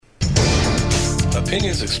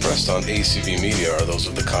opinions expressed on ACB Media are those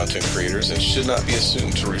of the content creators and should not be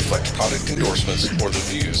assumed to reflect product endorsements or the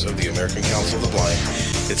views of the American Council of the Blind,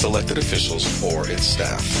 its elected officials, or its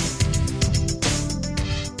staff.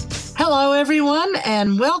 Hello, everyone,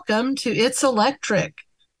 and welcome to It's Electric.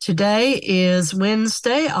 Today is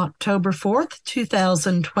Wednesday, October 4th,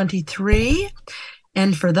 2023.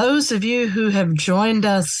 And for those of you who have joined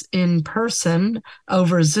us in person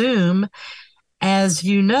over Zoom, as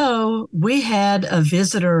you know, we had a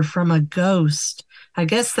visitor from a ghost. I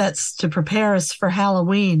guess that's to prepare us for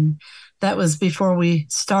Halloween. That was before we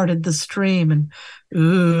started the stream, and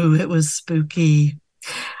ooh, it was spooky.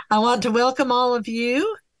 I want to welcome all of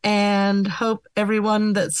you and hope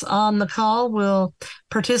everyone that's on the call will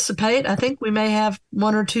participate. I think we may have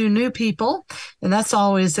one or two new people, and that's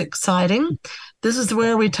always exciting. This is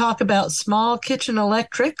where we talk about small kitchen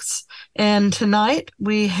electrics, and tonight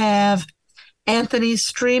we have Anthony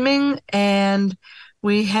streaming, and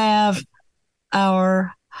we have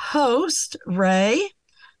our host, Ray.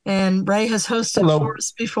 And Ray has hosted for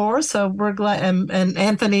us before, so we're glad, and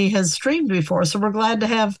Anthony has streamed before, so we're glad to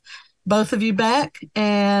have both of you back.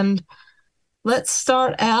 And let's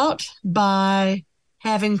start out by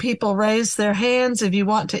having people raise their hands if you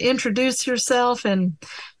want to introduce yourself and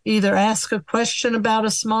either ask a question about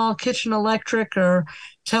a small kitchen electric or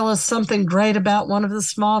tell us something great about one of the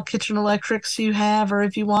small kitchen electrics you have, or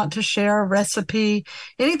if you want to share a recipe,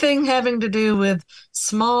 anything having to do with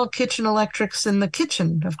small kitchen electrics in the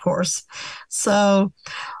kitchen, of course. So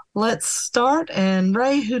let's start. And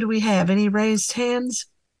Ray, who do we have? Any raised hands?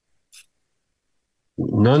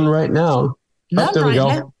 None right now. None there right we go.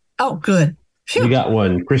 now. Oh, good. Phew. You got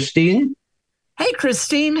one. Christine? Hey,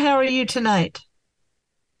 Christine, how are you tonight?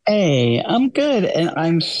 Hey, I'm good. And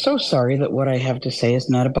I'm so sorry that what I have to say is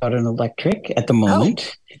not about an electric at the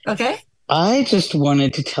moment. Oh, okay. I just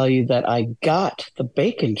wanted to tell you that I got the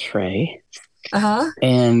bacon tray.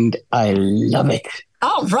 And I love it.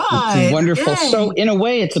 All right. It's wonderful. Yay. So in a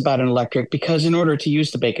way, it's about an electric because in order to use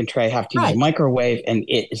the bacon tray, I have to use a microwave, and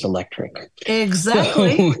it is electric.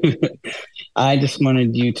 Exactly. So, I just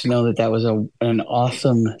wanted you to know that that was an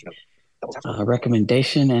awesome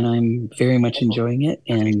recommendation, and I'm very much enjoying it.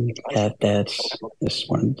 And just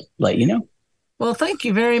wanted to let you know. Well, thank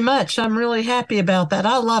you very much. I'm really happy about that.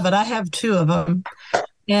 I love it. I have two of them.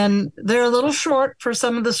 And they're a little short for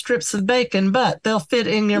some of the strips of bacon, but they'll fit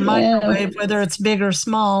in your microwave, whether it's big or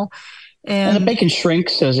small. And the bacon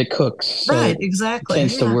shrinks as it cooks. So right, exactly. It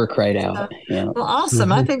tends to work right out. Well,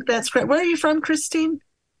 awesome. Mm-hmm. I think that's great. Where are you from, Christine?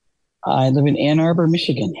 I live in Ann Arbor,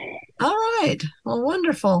 Michigan. All right. Well,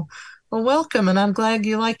 wonderful. Well, welcome. And I'm glad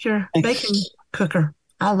you like your bacon cooker.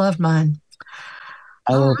 I love mine.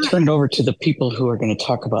 I will turn it over to the people who are going to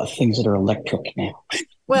talk about things that are electric now.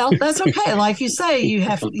 Well, that's okay. Like you say, you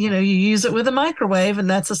have, you use it with a microwave, and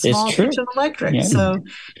that's a small kitchen electric. Yeah. So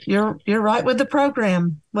you're right with the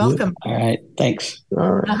program. Welcome. All right. Thanks.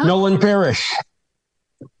 All right. Nolan Parrish.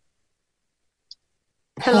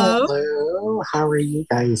 Hello. Hello. How are you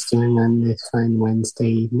guys doing on this fine Wednesday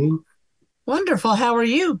evening? Wonderful. How are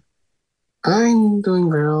you? I'm doing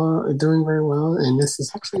very well. And this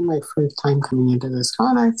is actually my first time coming into this call.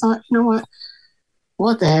 And I thought, you know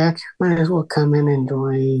what the heck? Might as well come in and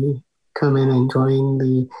join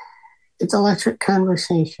the It's Electric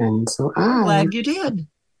conversation. So I'm glad you did.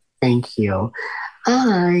 Thank you.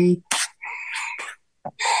 I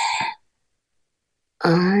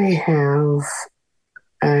have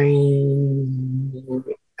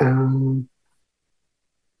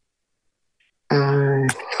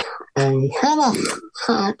I have a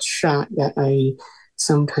hot shot that I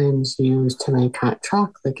sometimes use to make hot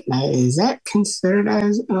chocolate. Now, is that considered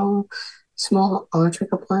as a small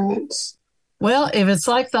electric appliance? Well, if it's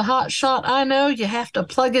like the hot shot I know, you have to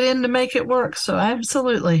plug it in to make it work. So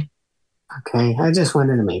absolutely. Okay, I just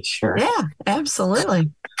wanted to make sure. Yeah,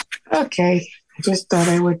 absolutely. Okay, I just thought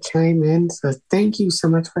I would chime in. So thank you so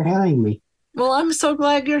much for having me. Well, I'm so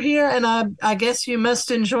glad you're here, and I guess you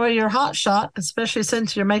must enjoy your hot shot, especially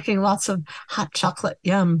since you're making lots of hot chocolate.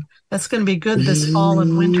 Yum. That's going to be good this fall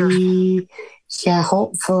and winter. Yeah,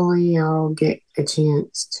 hopefully I'll get a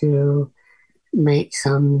chance to make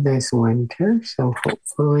some this winter. So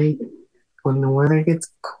hopefully when the weather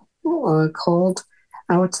gets cold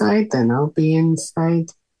outside, then I'll be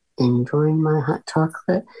inside enjoying my hot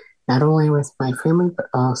chocolate, not only with my family, but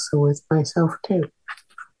also with myself too.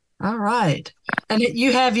 All right. And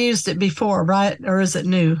you have used it before, right? Or is it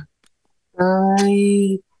new?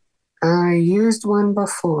 I used one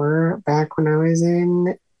before back when I was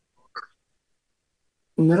in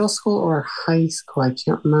middle school or high school. I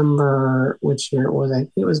can't remember which year it was. I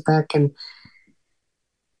think it was back in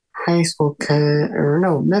high school,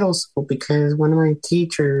 middle school, because one of my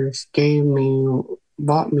teachers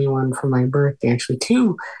bought me one for my birthday. Actually,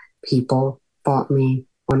 two people bought me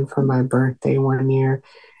one for my birthday one year,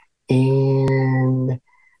 and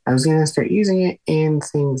I was gonna start using it, and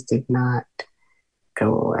things did not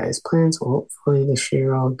go as planned. So hopefully this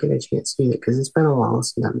year I'll get a chance to use it because it's been a while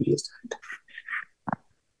since I've used it.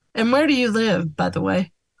 And where do you live, by the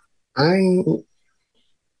way? I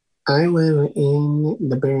live in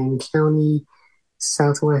the Berrien County,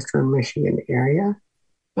 southwestern Michigan area.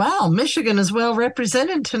 Wow, Michigan is well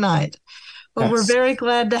represented tonight. Well, we're very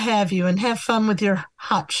glad to have you, and have fun with your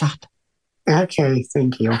hot shot. Okay,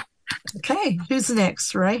 thank you. Okay, who's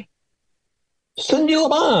next, Ray? Cindy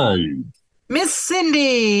Laban. Miss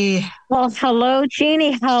Cindy. Well, hello,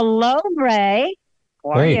 Jeannie. Hello, Ray.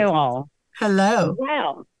 How are you all? Hello.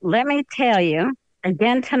 Well, let me tell you,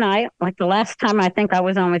 again tonight, like the last time I think I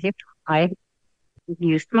was on with you, I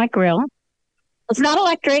used my grill. It's not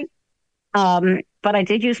electric, but I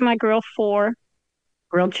did use my grill for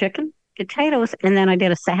grilled chicken, potatoes, and then I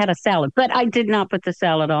had a salad. But I did not put the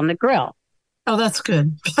salad on the grill. Oh, that's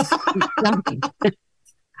good.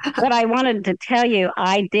 But I wanted to tell you,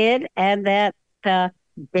 I did add that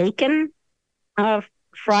bacon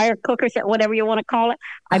fryer cooker set, whatever you want to call it.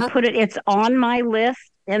 I put it. It's on my list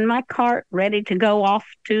in my cart, ready to go off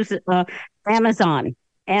to Amazon,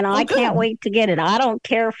 and I can't wait to get it. I don't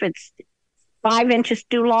care if it's 5 inches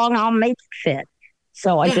too long. I'll make it fit.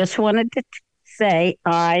 So I just wanted to say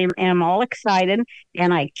I am all excited,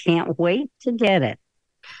 and I can't wait to get it.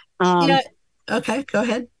 Okay, go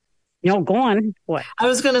ahead. No, go on. What? I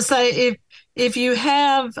was going to say, if you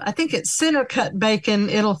have, I think it's center cut bacon,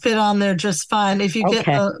 it'll fit on there just fine. If you get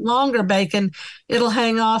a longer bacon, it'll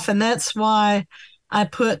hang off, and that's why I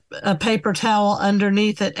put a paper towel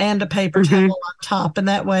underneath it and a paper towel on top, and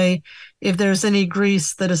that way, if there's any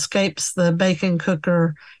grease that escapes the bacon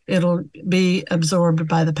cooker, it'll be absorbed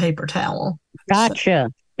by the paper towel. Gotcha.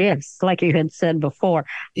 So. Yes, like you had said before.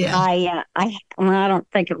 Yeah. I don't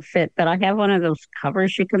think it'll fit, but I have one of those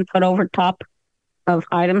covers you can put over top of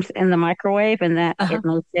items in the microwave, and that it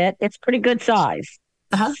will fit. It's pretty good size.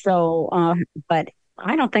 So, but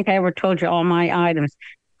I don't think I ever told you all my items.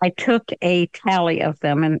 I took a tally of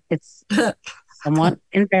them, and it's somewhat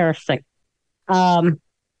embarrassing. I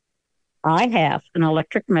have an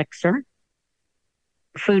electric mixer,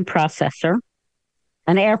 food processor,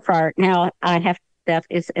 an air fryer. Now that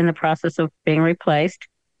is in the process of being replaced.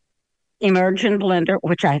 Immersion blender,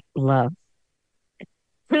 which I love.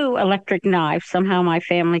 2 electric knives. Somehow my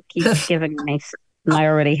family keeps giving me, and I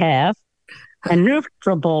already have. A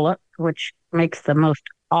NutriBullet, which makes the most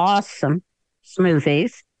awesome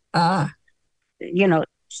smoothies.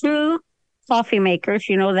 2 coffee makers.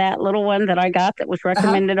 You know that little one that I got that was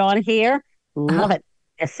recommended on here? Love it.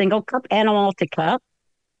 A single cup and a multi-cup.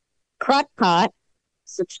 Crock pot,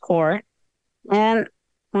 6-quart. And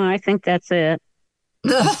I think that's it.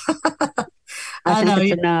 I know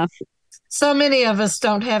it's enough. So many of us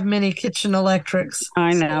don't have many kitchen electrics.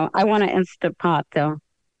 I know. I want an Instant Pot, though.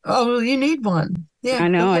 Oh, well, you need one. Yeah, I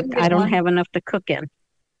know. I don't have enough to cook in.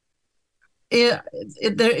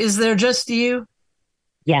 Is there just you?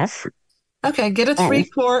 Yes. Okay, get a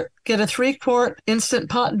 3-quart. Get a 3-quart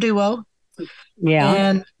Instant Pot Duo. Yeah.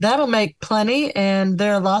 And that'll make plenty. And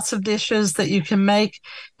there are lots of dishes that you can make,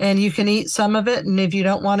 and you can eat some of it. And if you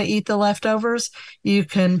don't want to eat the leftovers, you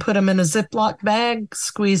can put them in a Ziploc bag,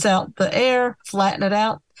 squeeze out the air, flatten it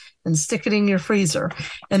out, and stick it in your freezer.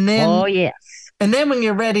 And then, And then when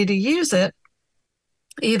you're ready to use it,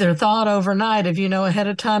 either thaw it overnight if you know ahead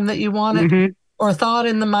of time that you want it, or thaw it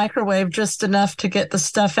in the microwave just enough to get the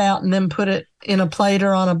stuff out, and then put it in a plate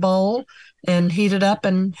or on a bowl and heat it up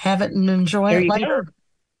and have it and enjoy it later. Go.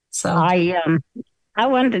 So I did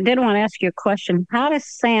want to ask you a question. How does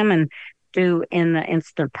salmon do in the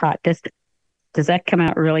Instant Pot? Does that come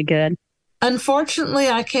out really good? Unfortunately,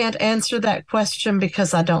 I can't answer that question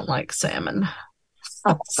because I don't like salmon.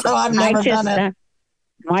 So I've never done it.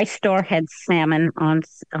 My store had salmon on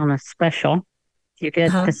a special. You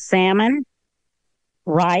get the salmon,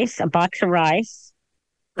 rice, a box of rice,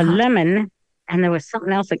 a lemon, and there was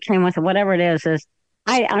something else that came with it. Whatever it is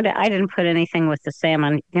I didn't put anything with the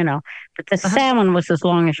salmon, but the salmon was as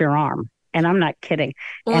long as your arm, and I'm not kidding.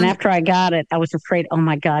 Well, and after I got it, I was afraid, oh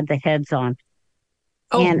my God, the head's on.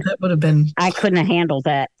 Oh, and that would have been. I couldn't have handled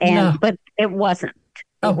that, but it wasn't.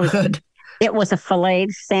 Good. It was a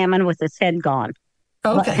filleted salmon with its head gone.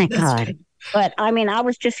 Okay, thank God. Good. But I mean, I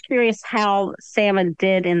was just curious how salmon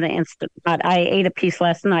did in the Instant Pot. I ate a piece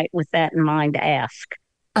last night with that in mind to ask.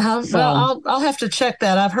 So, well, I'll have to check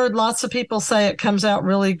that. I've heard lots of people say it comes out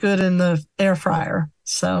really good in the air fryer.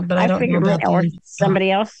 So, but I don't know about or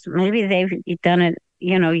somebody else, maybe they've done it,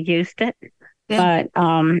 used it. Yeah.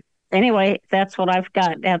 But anyway, that's what I've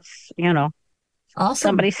got. That's, awesome.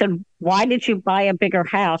 Somebody said, "Why did you buy a bigger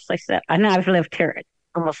house?" I said, "I know I've lived here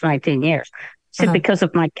almost 19 years." I said, "Because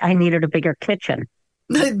of I needed a bigger kitchen."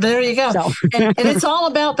 There you go. So. and it's all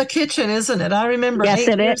about the kitchen, isn't it? I remember. Yes,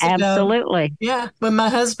 it is. Absolutely. Yeah. When my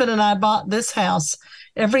husband and I bought this house,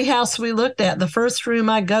 every house we looked at, the first room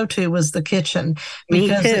I go to was the kitchen.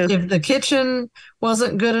 Because if the kitchen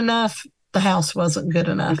wasn't good enough, the house wasn't good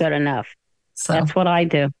enough. Good enough. So that's what I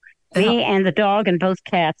do. Me and the dog and both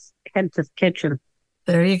cats head to the kitchen.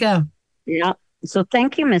 There you go. Yeah. So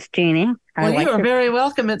thank you, Miss Jeannie. Well, you are very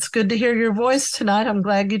welcome. It's good to hear your voice tonight. I'm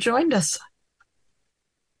glad you joined us.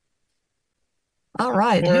 All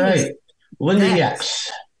right. Linda Yax.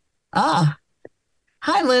 Hi,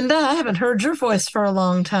 Linda. I haven't heard your voice for a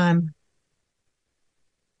long time.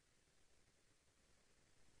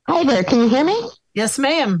 Hi there. Can you hear me? Yes,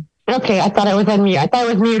 ma'am. Okay. I thought I was on mute. I thought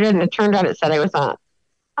I was muted, and it turned out it said I was on.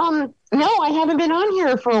 No, I haven't been on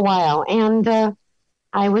here for a while, and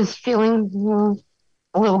I was feeling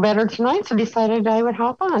a little better tonight, so decided I would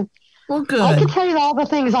hop on. Well, good. I can tell you all the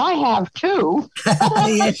things I have, too.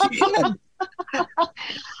 Yes, you can.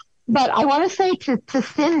 But I want to say to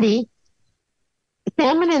Cindy,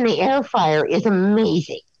 salmon in the air fryer is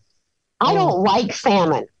amazing. I don't like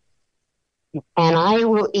salmon, and I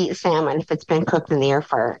will eat salmon if it's been cooked in the air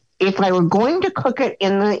fryer. If I were going to cook it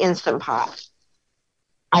in the Instant Pot,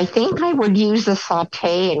 I think I would use the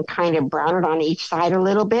saute and kind of brown it on each side a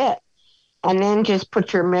little bit, and then just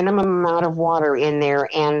put your minimum amount of water in there.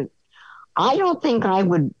 And I don't think I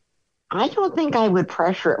would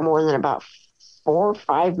pressure it more than about 4 or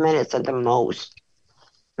 5 minutes at the most.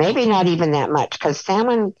 Maybe not even that much, because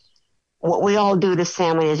salmon, what we all do to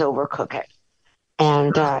salmon is overcook it.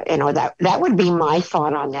 And, that would be my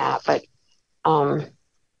thought on that.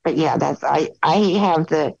 But yeah, I have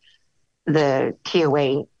the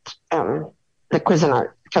TOA, the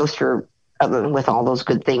Cuisinart toaster oven with all those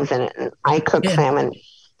good things in it. And I cook salmon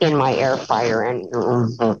in my air fryer, and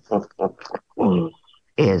I've done that.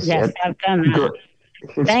 Good.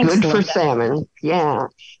 It's Thanks, good for Linda. Salmon. Yeah.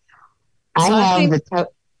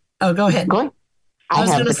 Go ahead. Go ahead. I was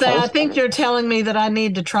going to say, I think you're telling me that I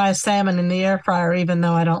need to try salmon in the air fryer, even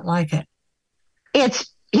though I don't like it.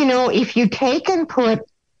 It's, if you take and put,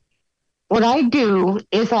 what I do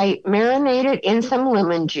is I marinate it in some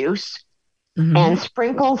lemon juice and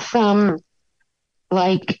sprinkle some,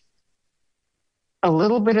 like, a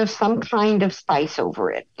little bit of some kind of spice over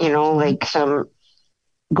it, like some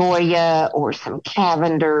Goya or some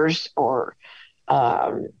Cavenders or,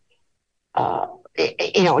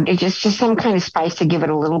 just some kind of spice to give it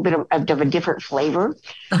a little bit of a different flavor.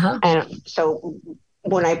 And so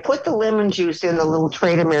when I put the lemon juice in the little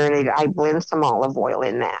tray to marinate, I blend some olive oil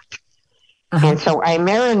in that. And so I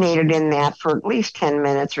marinated in that for at least 10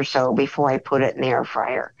 minutes or so before I put it in the air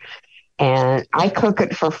fryer. And I cook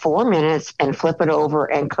it for 4 minutes and flip it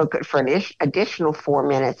over and cook it for an additional 4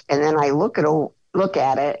 minutes. And then I look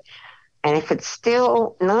at it. And if it's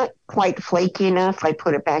still not quite flaky enough, I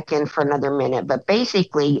put it back in for another minute. But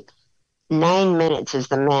basically, 9 minutes is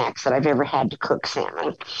the max that I've ever had to cook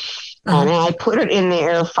salmon. And I put it in the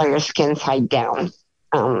air fryer skin side down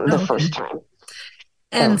the first time.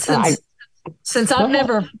 And since I've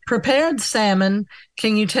never prepared salmon,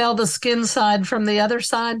 can you tell the skin side from the other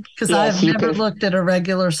side? Because I've never looked at a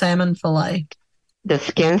regular salmon fillet. The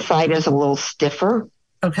skin side is a little stiffer.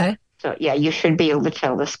 Okay. So, yeah, you should be able to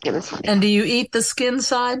tell the skin side. And do you eat the skin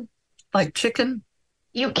side like chicken?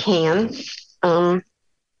 You can. To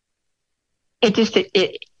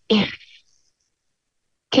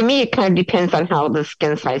me, it kind of depends on how the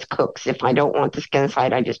skin side cooks. If I don't want the skin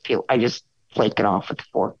side, I just flake it off with the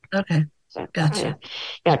fork. Okay. So, gotcha.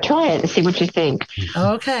 Yeah, try it and see what you think.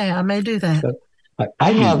 Okay, I may do that.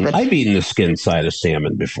 I've eaten the skin side of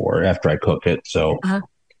salmon before after I cook it. So.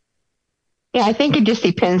 Yeah, I think it just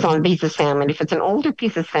depends on the piece of salmon. If it's an older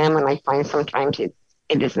piece of salmon, I find sometimes it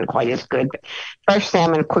isn't quite as good. But fresh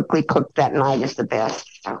salmon quickly cooked that night is the best.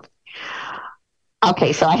 So.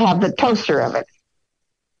 Okay, so I have the toaster oven.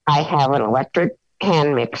 I have an electric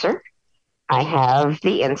hand mixer. I have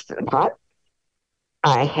the Instant Pot.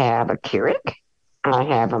 I have a Keurig. I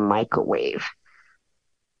have a microwave.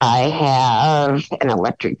 I have an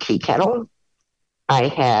electric tea kettle. I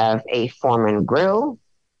have a Foreman grill.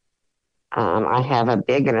 I have a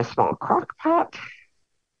big and a small crock pot.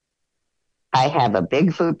 I have a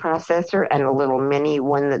big food processor and a little mini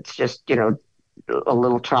one that's just, a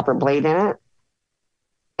little chopper blade in it.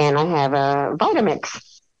 and I have a Vitamix.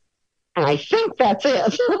 And I think that's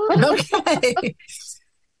it. Okay.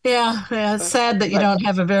 Yeah, it's sad that you don't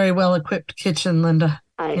have a very well-equipped kitchen, Linda.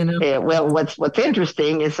 Well, what's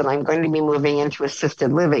interesting is that I'm going to be moving into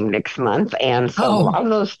assisted living next month, and so a lot of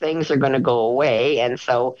those things are going to go away, and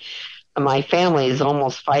so my family is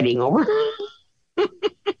almost fighting over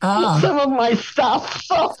some of my stuff.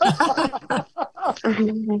 So.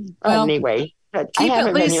 Anyway, I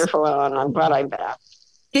haven't been here for a while, and I'm glad I'm back.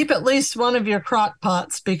 Keep at least one of your crock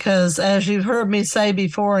pots because, as you've heard me say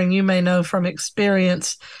before, and you may know from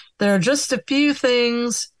experience, there are just a few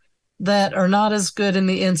things that are not as good in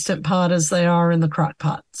the Instant Pot as they are in the crock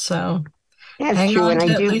pot. So hang on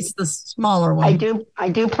to at least the smaller one. I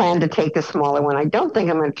do plan to take the smaller one. I don't think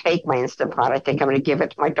I'm going to take my Instant Pot. I think I'm going to give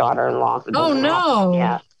it to my daughter-in-law. Oh, no.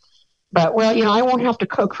 Yeah. But, well, I won't have to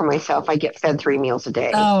cook for myself. I get fed 3 meals a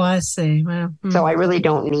day. Oh, I see. Well, So I really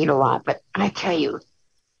don't need a lot. But I tell you,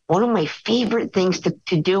 one of my favorite things to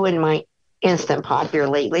do in my Instant Pot here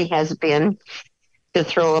lately has been to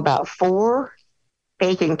throw about 4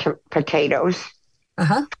 baking potatoes,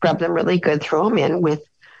 scrub them really good, throw them in with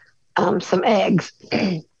some eggs,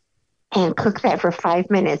 and cook that for 5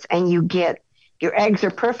 minutes. And you get your eggs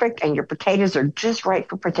are perfect and your potatoes are just right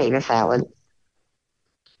for potato salad.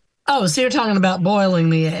 Oh, so you're talking about boiling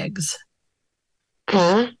the eggs?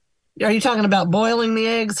 Huh? Are you talking about boiling the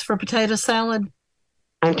eggs for potato salad?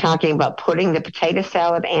 I'm talking about putting the potato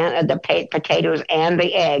salad and the potatoes and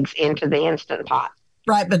the eggs into the Instant Pot.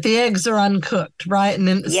 Right, but the eggs are uncooked, right? And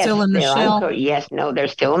then still in the shell? Uncooked. Yes, no, they're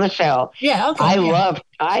still in the shell. Yeah, okay.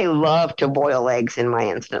 I love to boil eggs in my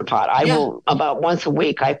Instant Pot. I will, about once a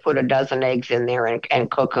week, I put a dozen eggs in there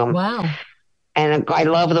and cook them. Wow. And I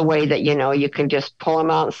love the way that, you can just pull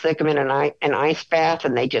them out and stick them in an ice bath,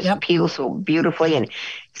 and they just peel so beautifully. And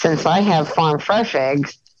since I have farm fresh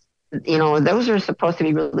eggs, those are supposed to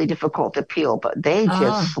be really difficult to peel, but they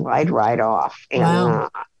just slide right off. And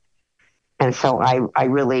and so I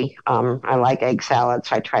really I like egg salad,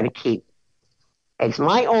 so I try to keep eggs.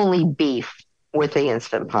 My only beef with the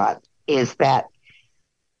Instant Pot is that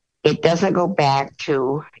it doesn't go back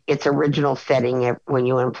to its original setting when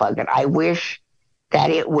you unplug it. I wish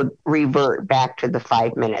that it would revert back to the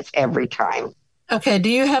 5 minutes every time. Okay. Do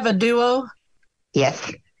you have a Duo?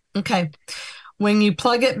 Yes. Okay. When you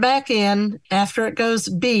plug it back in, after it goes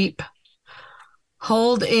beep,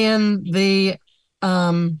 hold in the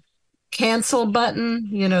cancel button,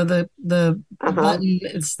 the button.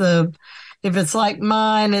 It's if it's like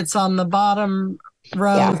mine, it's on the bottom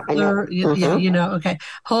row. Yeah, okay.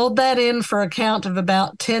 Hold that in for a count of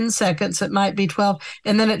about 10 seconds. It might be 12.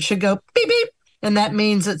 And then it should go beep, beep. And that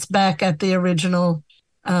means it's back at the original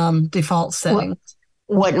default setting.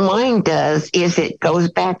 What mine does is it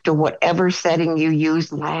goes back to whatever setting you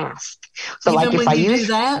used last. So Even if I use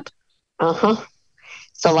that?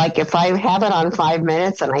 So like if I have it on 5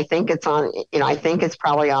 minutes and I think it's on, I think it's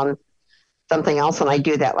probably on something else, and I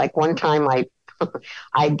do that. Like one time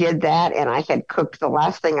I did that, and I had cooked, the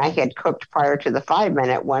last thing I had cooked prior to the 5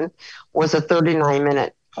 minute one was a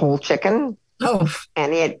 39-minute whole chicken. Oh.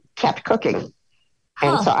 And it kept cooking.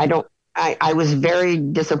 And so I was very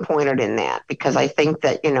disappointed in that, because I think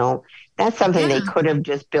that, that's something they could have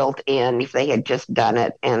just built in if they had just done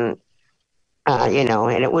it. And,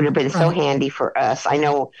 and it would have been so handy for us. I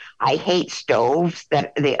know I hate stoves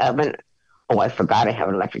that the oven, I forgot I have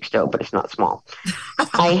an electric stove, but it's not small.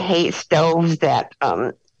 I hate stoves that,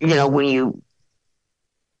 when you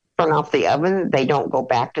turn off the oven, they don't go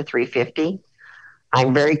back to 350.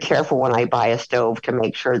 I'm very careful when I buy a stove to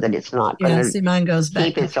make sure that it's not going to mine goes back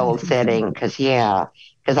keep its old setting. Because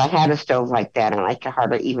I had a stove like that and I could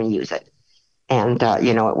hardly even use it. And,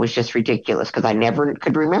 it was just ridiculous because I never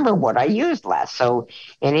could remember what I used last. So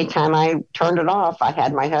anytime I turned it off, I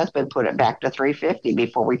had my husband put it back to 350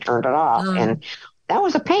 before we turned it off. And that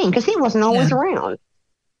was a pain because he wasn't always around.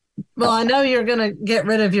 Well, I know you're going to get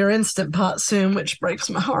rid of your Instant Pot soon, which breaks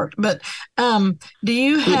my heart. But do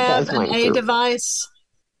you have an A device?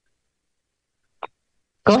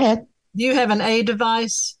 Go ahead. Do you have an A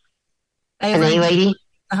device? An A lady?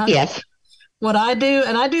 Yes. What I do,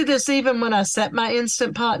 and I do this even when I set my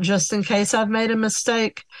Instant Pot, just in case I've made a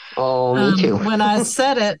mistake. Oh, me too. When I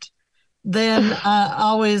set it, then I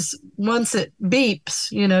always, once it beeps,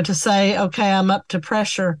 to say, okay, I'm up to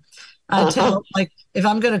pressure, I tell, like, if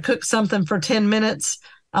I'm going to cook something for 10 minutes,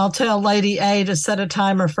 I'll tell Lady A to set a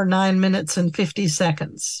timer for 9 minutes and 50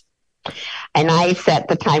 seconds. And I set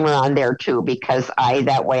the timer on there too, because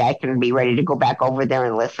that way I can be ready to go back over there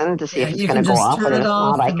and listen to see if it's going to go off. And if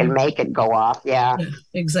not, I can make it go off. Yeah,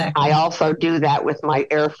 exactly. I also do that with my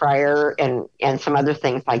air fryer and some other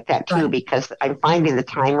things like that too, because I'm finding the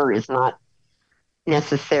timer is not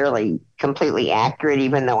necessarily completely accurate,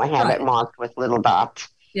 even though I have it marked with little dots.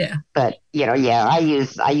 Yeah. But I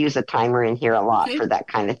use a timer in here a lot for that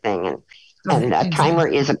kind of thing, and a timer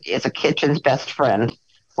is a kitchen's best friend.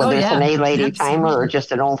 Whether it's an A-Lady timer or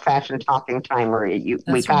just an old-fashioned talking timer,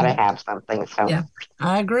 we got to have something. So yeah,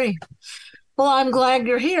 I agree. Well, I'm glad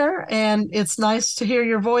you're here, and it's nice to hear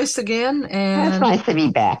your voice again. And it's nice to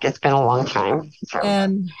be back. It's been a long time. So.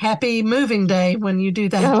 And happy moving day when you do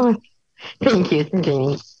that. Oh, thank you,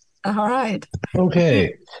 Jeannie. All right.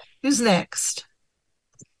 Okay. Who's next?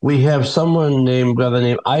 We have someone by the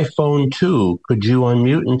name iPhone 2. Could you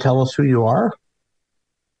unmute and tell us who you are?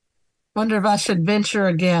 Wonder if I should venture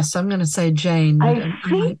a guess. I'm going to say Jane. I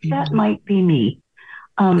think that might be me.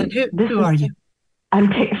 Who are you? I'm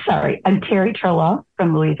Terry Trelaw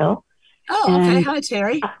from Louisville. Oh, okay. Hi,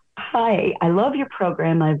 Terry. Hi. I love your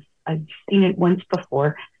program. I've seen it once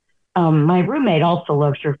before. My roommate also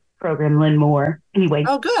loves your program, Lynn Moore. Anyway.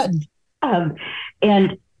 Oh, good.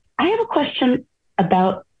 And I have a question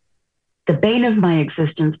about the bane of my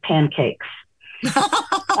existence, pancakes.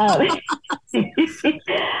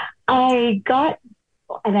 I got,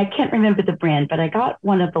 and I can't remember the brand, but I got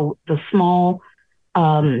one of the small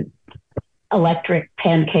electric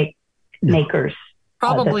pancake makers.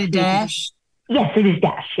 Probably Dash. Yes, it is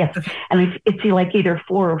Dash. Yes, okay. And it's like either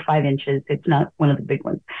 4 or 5 inches. It's not one of the big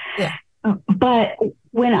ones. Yeah. But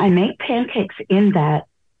when I make pancakes in that,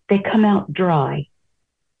 they come out dry,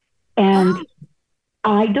 and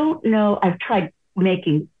I don't know. I've tried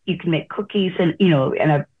making. You can make cookies, and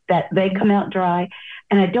that they come out dry,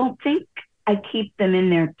 and I don't think I keep them in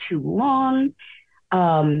there too long.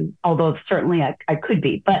 Although certainly I could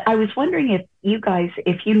be, but I was wondering if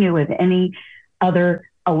you knew of any other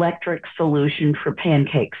electric solution for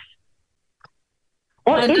pancakes,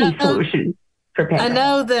 or any solution for pancakes. I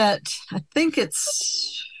know that. I think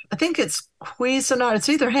it's Cuisinart. It's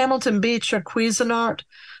either Hamilton Beach or Cuisinart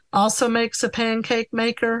also makes a pancake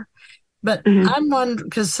maker. But I'm wondering,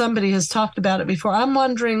 because somebody has talked about it before, I'm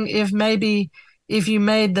wondering if maybe if you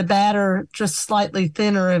made the batter just slightly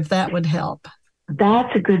thinner, if that would help.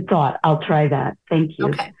 That's a good thought. I'll try that. Thank you.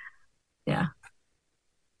 Okay. Yeah.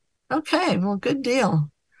 Okay. Well, good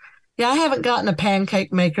deal. Yeah, I haven't gotten a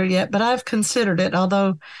pancake maker yet, but I've considered it,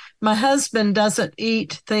 although my husband doesn't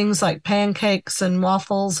eat things like pancakes and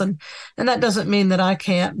waffles, and that doesn't mean that I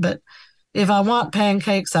can't, but if I want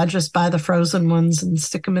pancakes, I just buy the frozen ones and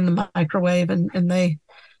stick them in the microwave, and they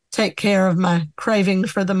take care of my craving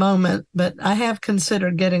for the moment. But I have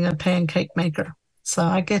considered getting a pancake maker. So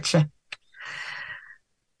I get you.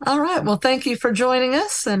 All right. Well, thank you for joining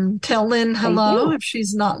us, and tell Lynn hello if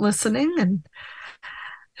she's not listening. And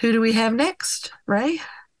who do we have next, Ray?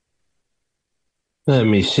 Let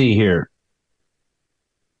me see here.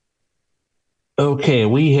 Okay,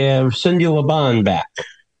 we have Cindy LeBon back.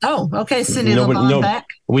 Oh, okay, Cindy LeBon back.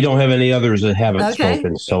 We don't have any others that haven't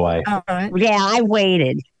spoken, so All right. Yeah, I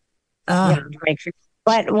waited. To make sure.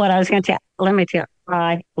 But what I was going to tell, let me tell you,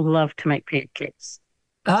 I love to make pancakes.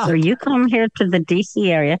 Oh. So you come here to the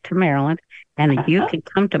D.C. area, to Maryland, and you can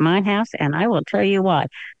come to my house, and I will tell you what.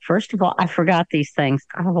 First of all, I forgot these things.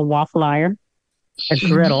 I have a waffle iron, a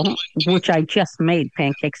griddle, which I just made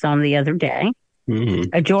pancakes on the other day,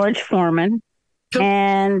 a George Foreman,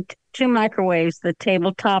 and 2 microwaves, the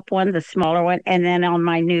tabletop one, the smaller one, and then on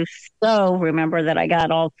my new stove, remember that I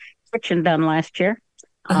got all kitchen done last year,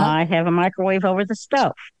 I have a microwave over the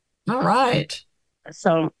stove. All right.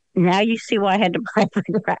 So now you see why I had to buy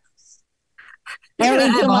the grass. You're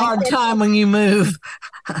going to have a hard time when you move.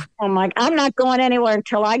 I'm not going anywhere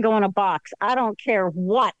until I go in a box. I don't care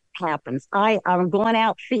what happens. I'm going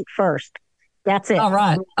out feet first. That's it. All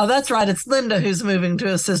right. Oh, that's right. It's Linda who's moving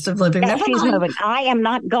to assisted living. Yeah, she's moving. I am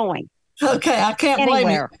not going. Okay. I can't blame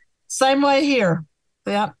you. Same way here.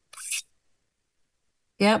 Yep.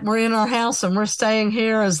 Yep. We're in our house and we're staying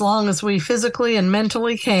here as long as we physically and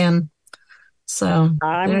mentally can. So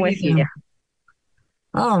I'm with you.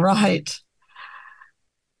 All right.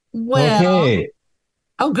 Well, okay.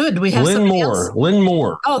 Oh, good. We have Lynn Moore. Lynn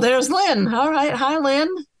Moore. Oh, there's Lynn. All right. Hi, Lynn.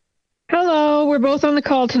 Hello. We're both on the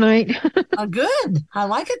call tonight. Good. I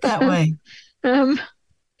like it that way. I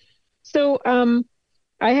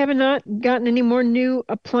have not gotten any more new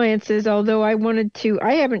appliances, although I wanted to.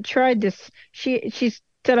 I haven't tried this. She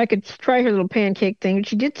said I could try her little pancake thing.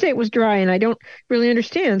 She did say it was dry, and I don't really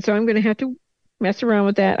understand, so I'm going to have to mess around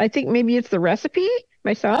with that. I think maybe it's the recipe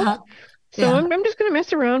myself. Uh-huh. So Yeah. I'm just going to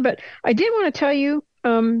mess around. But I did want to tell you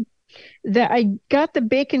that I got the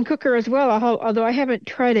bacon cooker as well, although I haven't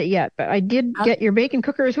tried it yet. But I did get your bacon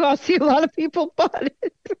cooker as well. I see a lot of people bought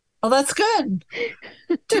it. Well, that's good.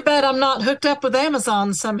 Too bad I'm not hooked up with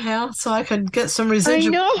Amazon somehow, so I could get some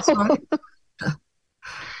residuals. I know.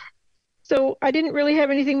 So I didn't really have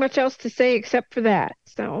anything much else to say except for that.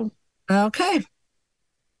 So okay.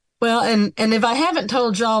 Well, and if I haven't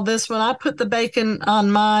told y'all this, when I put the bacon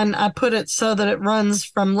on mine, I put it so that it runs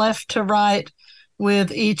from left to right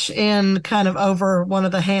with each end kind of over one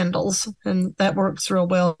of the handles, and that works real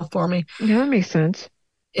well for me. Yeah, that makes sense.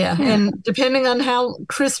 Yeah, and depending on how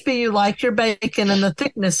crispy you like your bacon and the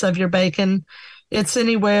thickness of your bacon, it's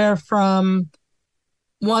anywhere from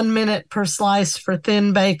 1 minute per slice for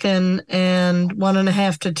thin bacon and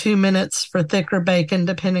 1.5 to 2 minutes for thicker bacon,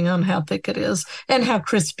 depending on how thick it is and how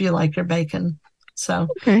crisp you like your bacon. So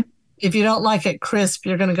if you don't like it crisp,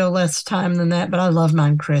 you're going to go less time than that, but I love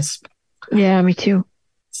mine crisp. Yeah, me too.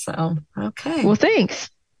 So, okay. Well, thanks.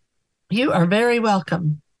 You are very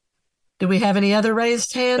welcome. Do we have any other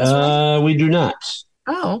raised hands? We do not.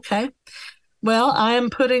 Oh, okay. Well, I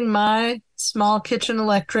am putting my small kitchen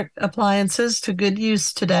electric appliances to good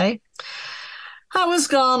use today. I was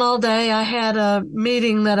gone all day. I had a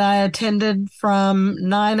meeting that I attended from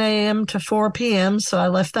 9 a.m. to 4 p.m., so I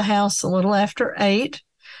left the house a little after 8.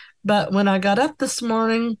 But when I got up this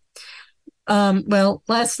morning,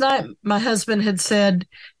 last night my husband had said,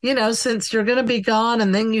 since you're going to be gone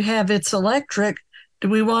and then you have It's Electric, do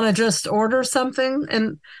we want to just order something?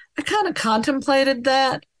 And I kind of contemplated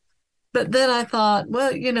that. But then I thought,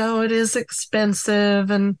 well, it is expensive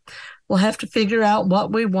and we'll have to figure out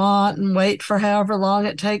what we want and wait for however long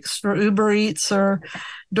it takes for Uber Eats or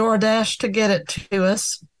DoorDash to get it to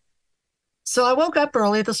us. So I woke up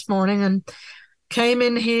early this morning and came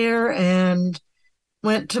in here and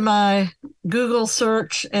went to my Google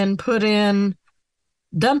search and put in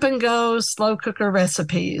dump and go slow cooker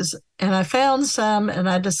recipes. And I found some, and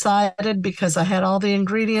I decided, because I had all the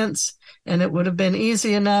ingredients and it would have been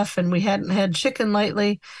easy enough, and we hadn't had chicken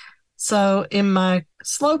lately. So in my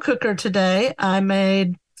slow cooker today, I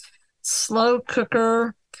made slow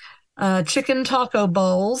cooker chicken taco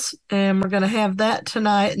bowls, and we're going to have that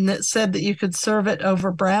tonight. And it said that you could serve it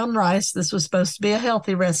over brown rice. This was supposed to be a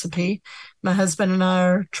healthy recipe. My husband and I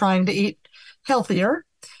are trying to eat healthier.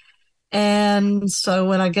 And so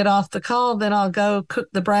when I get off the call, then I'll go cook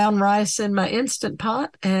the brown rice in my Instant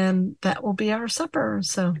Pot, and that will be our supper.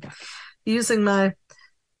 So using my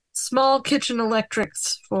small kitchen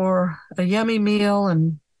electrics for a yummy meal,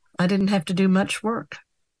 and I didn't have to do much work.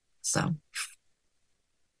 So,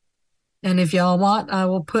 and if y'all want, I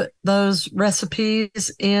will put those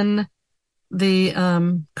recipes in the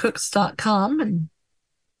cooks.com,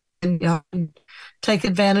 and y'all can take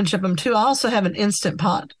advantage of them too. I also have an Instant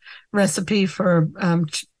Pot recipe for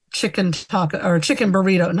chicken taco or chicken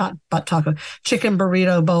burrito, not taco, chicken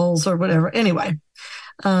burrito bowls or whatever. Anyway,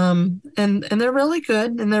 and they're really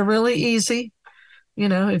good and they're really easy.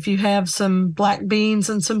 If you have some black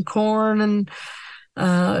beans and some corn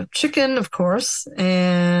and chicken, of course,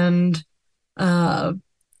 and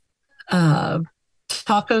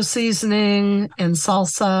taco seasoning and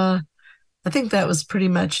salsa. I think that was pretty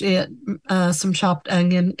much it. Some chopped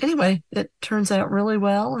onion. Anyway, it turns out really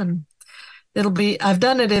well, and I've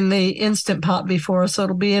done it in the Instant Pot before, so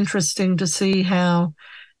it'll be interesting to see how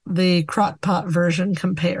the crock pot version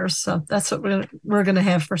compares. So that's what we're going to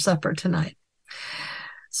have for supper tonight.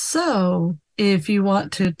 So if you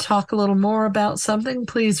want to talk a little more about something,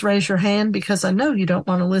 please raise your hand, because I know you don't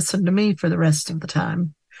want to listen to me for the rest of the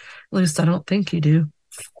time. At least I don't think you do.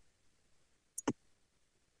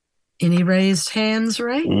 Any raised hands,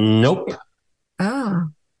 Ray? Nope. Oh.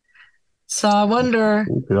 So I wonder.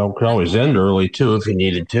 You could always end early, too, if you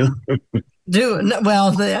needed to. Who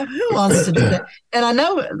wants to do that? And I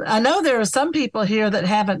know there are some people here that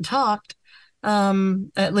haven't talked,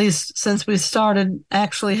 at least since we started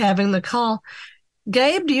actually having the call.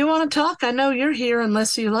 Gabe, do you want to talk? I know you're here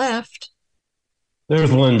unless you left.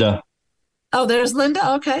 There's Linda. Oh, there's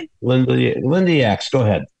Linda? Okay. Linda Yax, go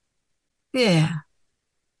ahead. Yeah.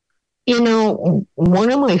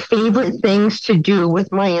 One of my favorite things to do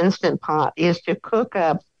with my Instant Pot is to cook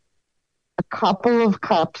up a couple of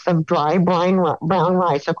cups of dry brown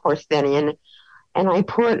rice, of course, and I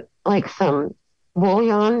put like some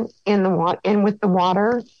bouillon in with the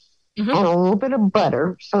water, and a little bit of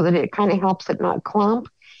butter so that it kind of helps it not clump.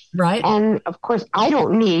 Right. And of course, I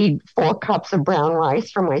don't need 4 cups of brown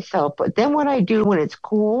rice for myself, but then what I do when it's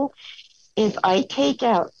cool is I take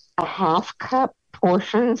out a half cup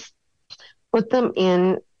portions, put them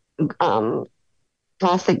in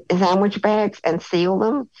plastic sandwich bags and seal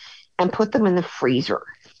them and put them in the freezer.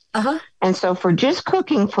 And so for just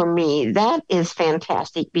cooking for me, that is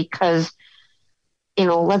fantastic because,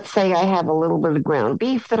 let's say I have a little bit of ground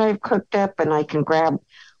beef that I've cooked up and I can grab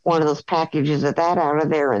one of those packages of that out of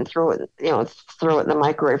there and throw it in the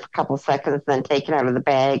microwave for a couple of seconds, then take it out of the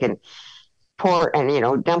bag and pour and,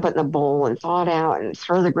 dump it in the bowl and thaw it out and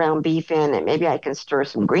throw the ground beef in. And maybe I can stir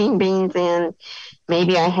some green beans in.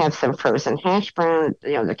 Maybe I have some frozen hash brown,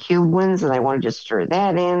 the cubed ones, and I want to just stir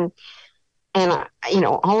that in. And,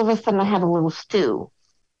 all of a sudden I have a little stew.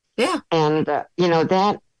 Yeah. And, that,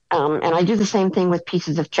 and I do the same thing with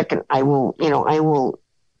pieces of chicken. I will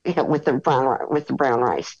with the brown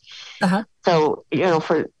rice. So,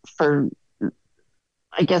 for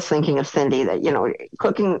I guess thinking of Cindy that,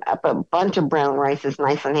 cooking up a bunch of brown rice is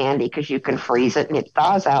nice and handy because you can freeze it and it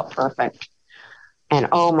thaws out perfect. And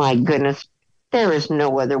oh my goodness, there is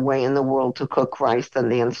no other way in the world to cook rice than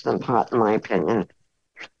the Instant Pot, in my opinion.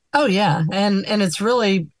 Oh yeah, and it's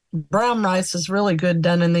really, brown rice is really good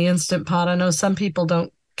done in the Instant Pot. I know some people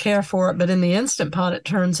don't care for it, but in the Instant Pot it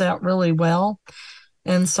turns out really well.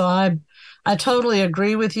 And so I totally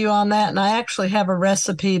agree with you on that. And I actually have a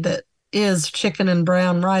recipe that is chicken and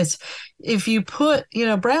brown rice. If you put,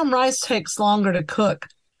 brown rice takes longer to cook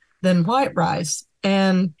than white rice,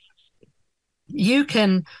 and you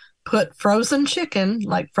can put frozen chicken,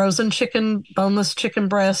 like frozen chicken, boneless chicken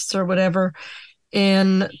breasts or whatever,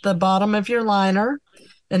 in the bottom of your liner,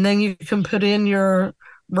 and then you can put in your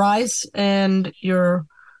rice and your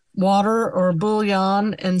water or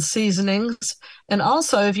bouillon and seasonings. And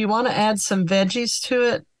also, if you want to add some veggies to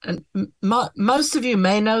it, and most of you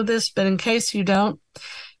may know this, but in case you don't,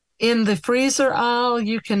 in the freezer aisle,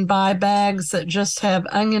 you can buy bags that just have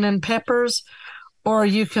onion and peppers, or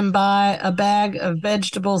you can buy a bag of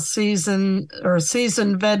seasoning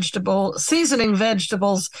vegetables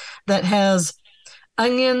that has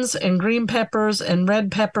onions and green peppers and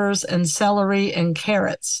red peppers and celery and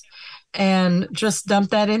carrots, and just dump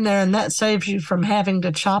that in there, and that saves you from having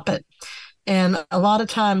to chop it. And a lot of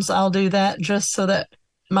times I'll do that just so that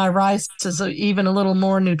my rice is even a little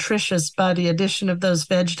more nutritious by the addition of those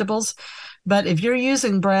vegetables. But if you're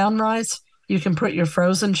using brown rice, you can put your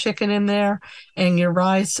frozen chicken in there and your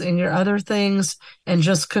rice and your other things and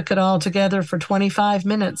just cook it all together for 25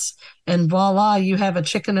 minutes. And voila, you have a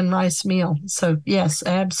chicken and rice meal. So yes,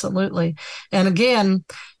 absolutely. And again,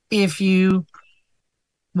 if you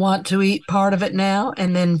want to eat part of it now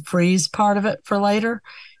and then freeze part of it for later,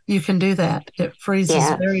 you can do that. It freezes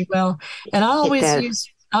very well. And I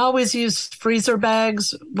always use freezer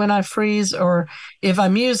bags when I freeze, or if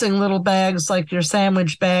I'm using little bags like your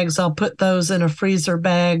sandwich bags, I'll put those in a freezer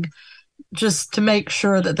bag just to make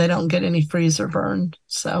sure that they don't get any freezer burn.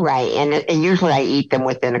 So right, and usually I eat them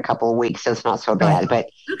within a couple of weeks, so it's not so bad. Right.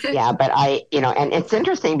 But yeah, but and it's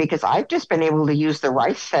interesting because I've just been able to use the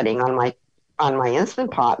rice setting on my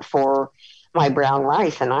Instant Pot for my brown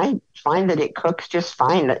rice, and I find that it cooks just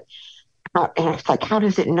fine. And it's like, how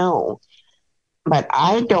does it know? But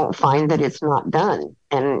I don't find that it's not done.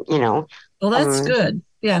 And, well, that's good.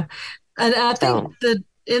 Yeah. And I think the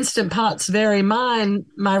Instant Pots vary. My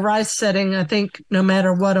rice setting, I think no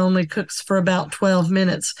matter what, only cooks for about 12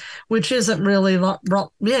 minutes, which isn't really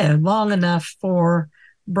long enough for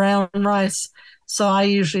brown rice. So I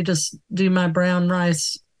usually just do my brown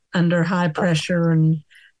rice under high pressure and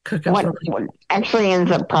cook it. What actually ends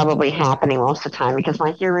up probably happening most of the time, because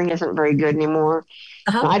my hearing isn't very good anymore.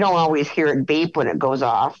 I don't always hear it beep when it goes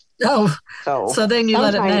off. Oh, so then you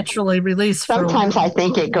let it naturally release. Sometimes I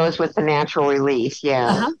think it goes with the natural release.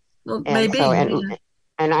 Yeah. Well, maybe.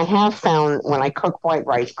 And I have found when I cook white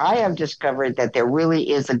rice, I have discovered that there really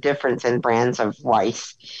is a difference in brands of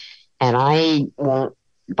rice. And I won't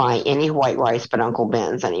buy any white rice but Uncle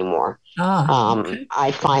Ben's anymore. Okay.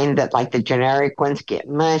 I find that like the generic ones get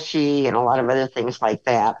mushy and a lot of other things like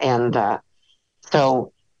that. And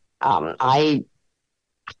so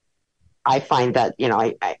I find that,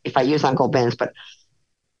 if I use Uncle Ben's, but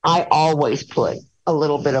I always put a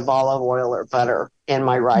little bit of olive oil or butter in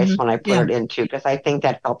my rice when I put it into, because I think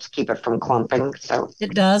that helps keep it from clumping. So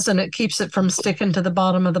it does, and it keeps it from sticking to the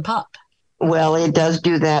bottom of the pot. Well, it does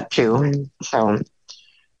do that too. So,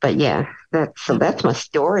 but yeah, that's my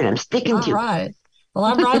story, and I'm sticking to it. All right. Well,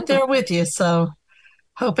 I'm right there with you. So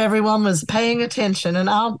hope everyone was paying attention,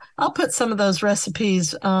 and I'll put some of those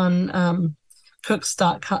recipes on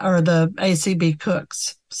cooks.com or the ACB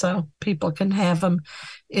Cooks, so people can have them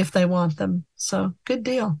if they want them. So good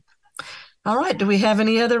deal. All right. Do we have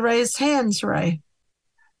any other raised hands, Ray?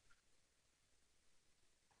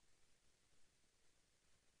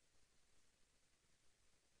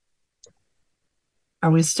 Are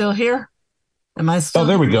we still here? Am I still? Oh,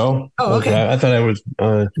 there we go. Oh, okay. I thought I was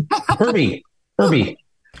Herbie. Herbie.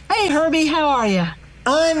 Hey, Herbie, how are you?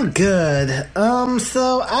 I'm good.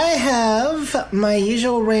 So I have my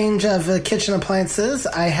usual range of kitchen appliances.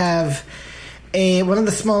 I have one of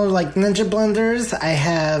the smaller, like, Ninja blenders. I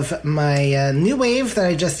have my New Wave that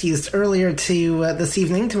I just used earlier this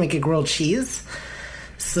evening to make a grilled cheese.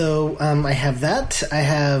 So I have that. I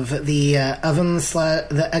have the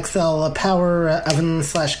the XL Power oven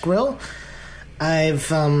 / grill. I've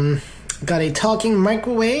got a talking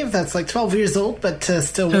microwave that's like 12 years old, but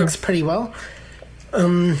still works pretty well.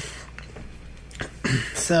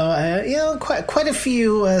 So quite a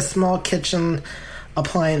few small kitchen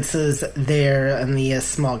appliances there in the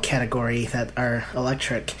small category that are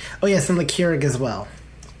electric. Oh yes, and the Keurig as well.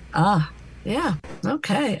 Ah, yeah.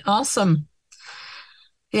 Okay, awesome.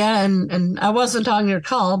 Yeah, and I wasn't on your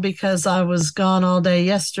call because I was gone all day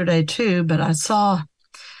yesterday too, but I saw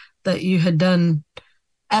that you had done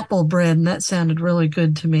apple bread, and that sounded really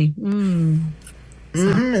good to me. And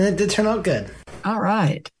it did turn out good. All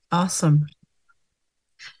right, awesome.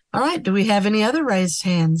 All right, do we have any other raised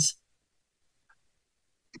hands?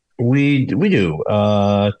 We do.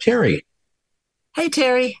 Terry. Hey,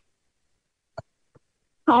 Terry.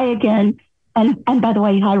 Hi again. And by the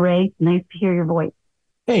way, hi, Ray. Nice to hear your voice.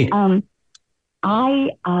 Hey. I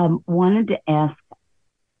wanted to ask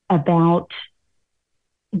about,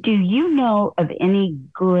 do you know of any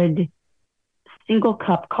good single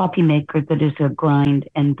cup coffee maker that is a grind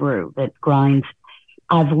and brew, that grinds?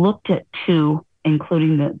 I've looked at two,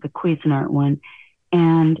 including the Cuisinart one,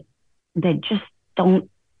 and they just don't,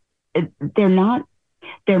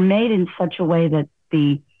 they're made in such a way that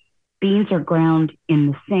the beans are ground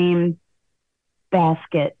in the same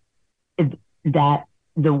basket that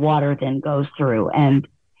the water then goes through, and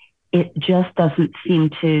it just doesn't seem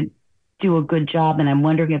to do a good job. And I'm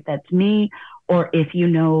wondering if that's me, or if you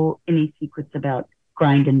know any secrets about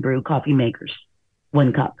grind and brew coffee makers.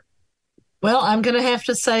 1 cup. Well, I'm going to have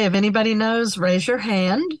to say, if anybody knows, raise your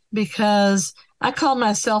hand, because I call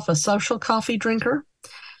myself a social coffee drinker.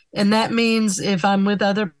 And that means if I'm with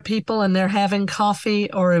other people and they're having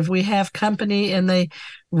coffee, or if we have company and they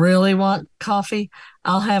really want coffee,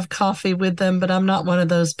 I'll have coffee with them, but I'm not one of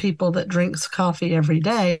those people that drinks coffee every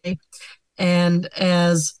day. And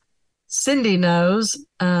as Cindy knows,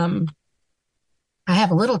 I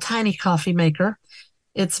have a little tiny coffee maker.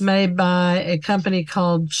 It's made by a company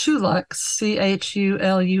called Chulux,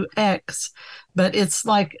 Chulux, but it's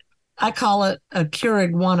like, I call it a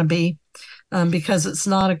Keurig wannabe. Because it's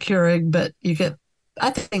not a Keurig, but you get, I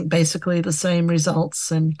think, basically the same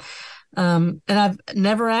results. And I've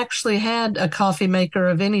never actually had a coffee maker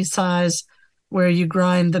of any size where you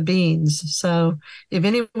grind the beans. So if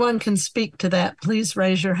anyone can speak to that, please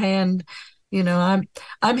raise your hand. You know,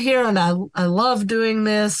 I'm here and I love doing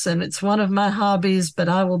this, and it's one of my hobbies, but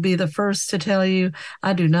I will be the first to tell you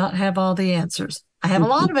I do not have all the answers. I have a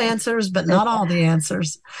lot of answers, but not all the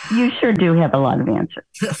answers. You sure do have a lot of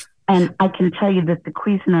answers. And I can tell you that the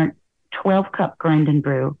Cuisinart 12-cup grind and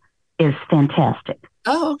brew is fantastic.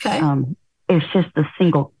 Oh, okay. It's just the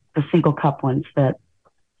single cup ones that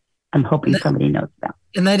I'm hoping somebody knows about.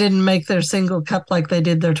 And they didn't make their single cup like they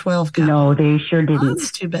did their 12 cup. No, they sure didn't. Oh,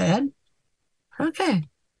 that's too bad. Okay.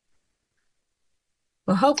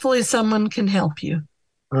 Well, hopefully someone can help you.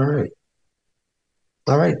 All right.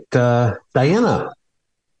 Diana.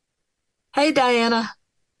 Hey, Diana.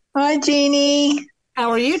 Hi, Jeannie. How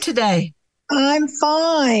are you today? I'm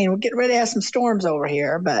fine. We're getting ready to have some storms over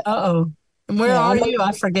here, but. Uh-oh. And where are you?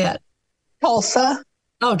 I forget. Tulsa.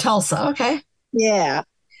 Oh, Tulsa. Okay. Yeah.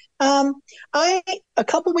 A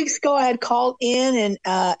couple weeks ago, I had called in and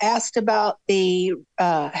asked about the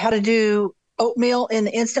how to do oatmeal in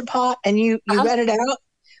the Instant Pot, and you read it out.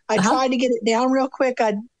 I tried to get it down real quick.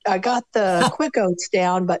 I got the Quick Oats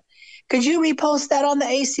down, but could you repost that on the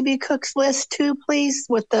ACB Cooks list too, please,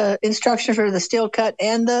 with the instructions for the steel cut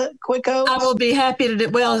and the Quick Oats? I will be happy to do.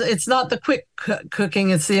 Well, it's not the quick cooking;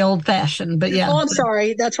 it's the old fashioned. But yeah. Oh, I'm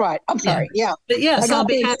sorry. That's right. I'm sorry. Yeah. But yes, I'll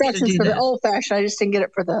be happy to do instructions for the old fashioned. I just didn't get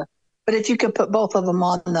it for the. But if you could put both of them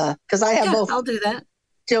on because I have both. I'll do that.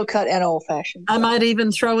 Steel cut and old fashioned. I might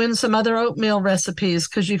even throw in some other oatmeal recipes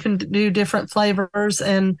because you can do different flavors.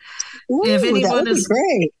 And if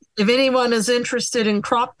anyone is interested in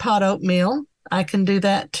crock pot oatmeal, I can do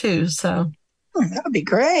that too. So that would be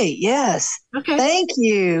great. Yes. Okay. Thank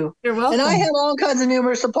you. You're welcome. And I have all kinds of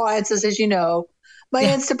numerous appliances, as you know. My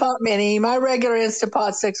Instant Pot Mini, my regular Instant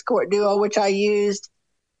Pot 6-quart Duo, which I used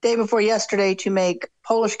day before yesterday to make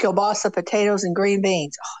Polish kielbasa, potatoes, and green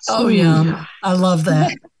beans. Oh, yum. I love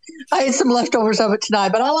that. I had some leftovers of it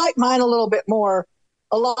tonight, but I like mine a little bit more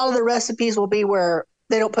a lot of the recipes will be where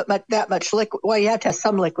they don't put that much liquid. Well, you have to have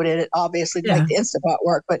some liquid in it, obviously, to make the Instant Pot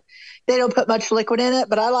work, but they don't put much liquid in it.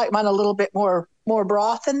 But I like mine a little bit more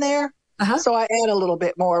broth in there. So I add a little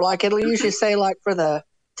bit more. Like it'll usually say like to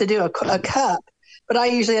do a cup, but I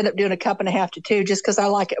usually end up doing 1.5 cups to 2 just because I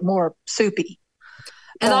like it more soupy.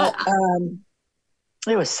 And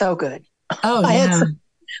it was so good. Oh,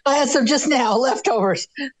 I had some just now leftovers,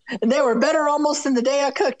 and they were better almost than the day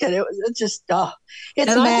I cooked it. It's just,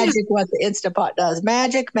 it's magic what the Instant Pot does.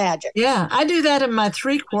 Magic. Yeah, I do that in my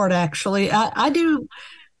 3-quart, actually. I do,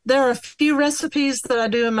 there are a few recipes that I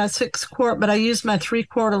do in my 6-quart, but I use my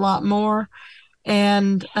 3-quart a lot more.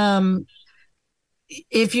 And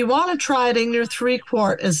if you want to try it in your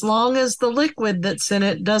 3-quart, as long as the liquid that's in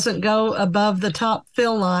it doesn't go above the top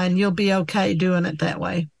fill line, you'll be okay doing it that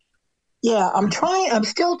way. Yeah, I'm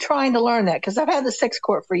still trying to learn that because I've had the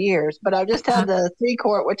 6-quart for years, but I've just had the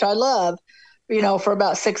 3-quart, which I love, for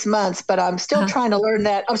about 6 months, but I'm still trying to learn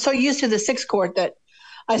that. I'm so used to the 6-quart that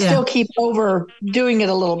I still keep overdoing it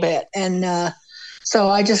a little bit. And so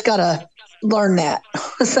I just got to learn that.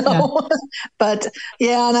 But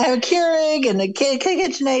and I have a Keurig and a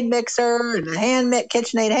KitchenAid mixer and a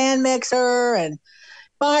KitchenAid hand mixer and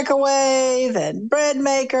microwave and bread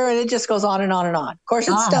maker, and it just goes on and on and on. Of course,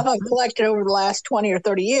 it's stuff I've collected over the last 20 or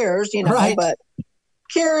 30 years, but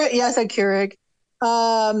Keurig, yes, a Keurig.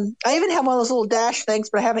 I even have one of those little dash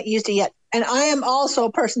things, but I haven't used it yet. And I am also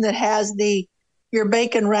a person that has your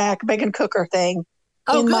bacon cooker thing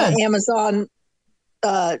in my Amazon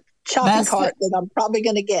shopping cart that I'm probably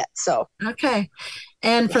going to get. So okay.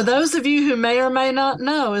 And for those of you who may or may not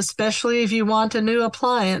know, especially if you want a new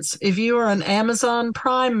appliance, if you are an Amazon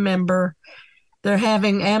Prime member, they're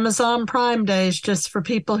having Amazon Prime Days just for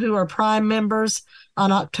people who are Prime members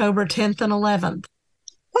on October 10th and 11th.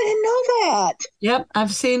 I didn't know that. Yep,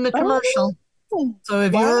 I've seen the commercial. So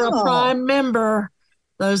if you're a Prime member,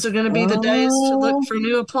 those are going to be the days to look for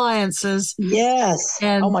new appliances. Yes.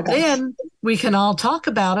 And then we can all talk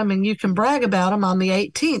about them, and you can brag about them on the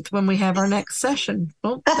 18th when we have our next session.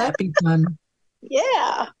 Won't that be fun?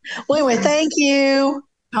 Yeah. Well, anyway, thank you.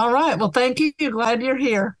 All right. Well, thank you. Glad you're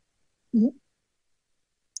here.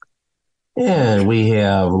 And we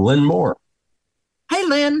have Lynn Moore. Hey,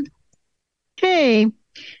 Lynn. Hey.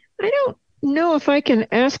 I don't know if I can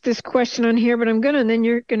ask this question on here, but I'm going to, and then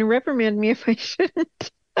you're going to reprimand me if I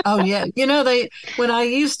shouldn't. Oh, yeah. When I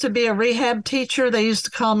used to be a rehab teacher, they used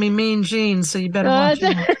to call me Mean Jean, so you better watch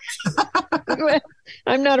it.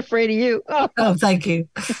 I'm not afraid of you. Oh, thank you.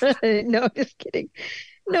 No, just kidding.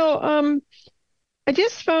 No, I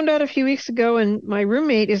just found out a few weeks ago, and my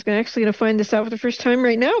roommate is actually going to find this out for the first time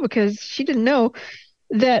right now because she didn't know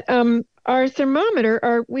that our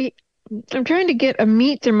thermometer, I'm trying to get a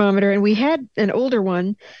meat thermometer, and we had an older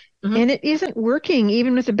one, and it isn't working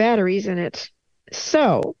even with the batteries in it.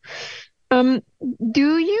 So,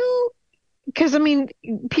 do you, because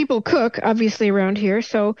people cook obviously around here,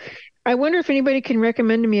 so I wonder if anybody can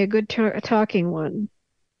recommend to me a good talking one.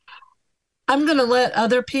 I'm going to let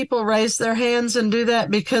other people raise their hands and do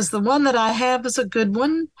that because the one that I have is a good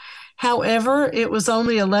one. However, it was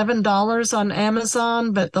only $11 on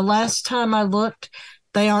Amazon, but the last time I looked,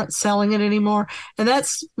 they aren't selling it anymore. And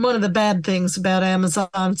that's one of the bad things about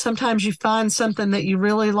Amazon. Sometimes you find something that you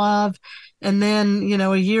really love, and then,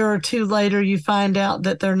 a year or two later, you find out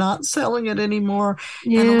that they're not selling it anymore.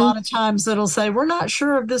 Yeah. And a lot of times it'll say, we're not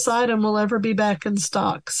sure if this item will ever be back in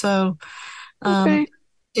stock. So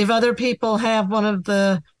if other people have one of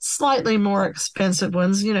the slightly more expensive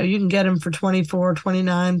ones, you can get them for $24,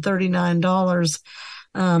 $29,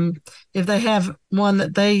 $39. If they have one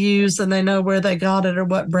that they use and they know where they got it or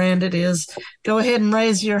what brand it is, go ahead and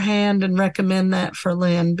raise your hand and recommend that for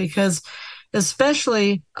Lynn, because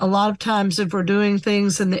especially a lot of times if we're doing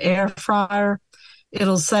things in the air fryer,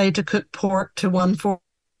 it'll say to cook pork to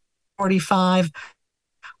 145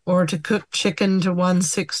 or to cook chicken to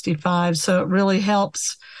 165. So it really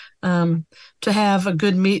helps to have a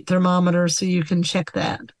good meat thermometer so you can check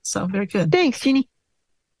that. So very good. Thanks, Jeannie.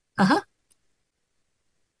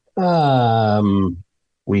 We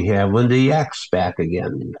have Linda Yax back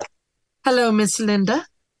again. Hello, Miss Linda.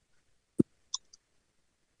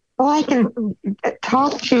 Well, I can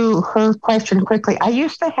talk to her question quickly. I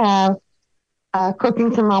used to have a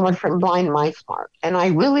cooking thermometer from Blind Mice Mart, and I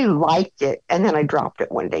really liked it, and then I dropped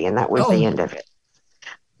it one day, and that was the end of it.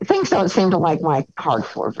 Things don't seem to like my hard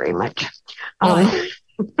floor very much.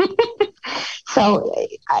 So,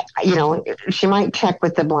 she might check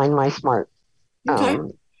with the Blind Mice Mart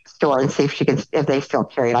store and see if they still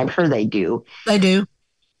carry it. I'm sure they do. They do.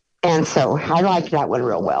 And so I liked that one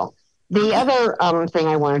real well. The other thing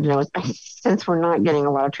I wanted to know is, since we're not getting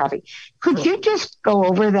a lot of traffic, could you just go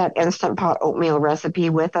over that Instant Pot oatmeal recipe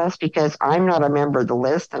with us? Because I'm not a member of the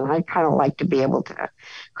list, and I kind of like to be able to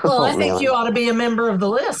cook oatmeal. Well, I think you ought to be a member of the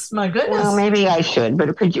list. My goodness. Well, maybe I should,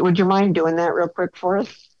 but would you mind doing that real quick for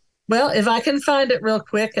us? Well, if I can find it real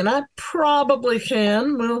quick, and I probably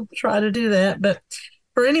can, we'll try to do that. But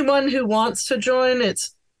for anyone who wants to join,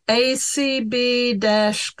 it's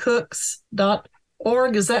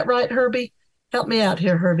acb-cooks.org. Is that right, Herbie? Help me out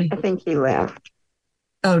here, Herbie. I think he left.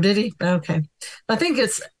 Oh, did he? Okay. I think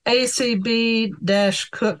it's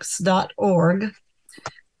acb-cooks.org.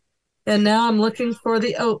 And now I'm looking for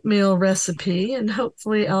the oatmeal recipe, and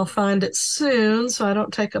hopefully I'll find it soon so I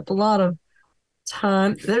don't take up a lot of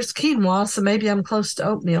time. There's quinoa, so maybe I'm close to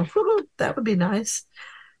oatmeal. Woo-hoo, that would be nice.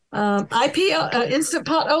 Instant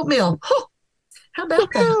Pot oatmeal. Whew, how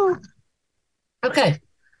about that? Okay.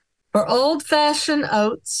 For old-fashioned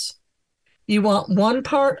oats, you want 1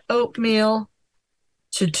 part oatmeal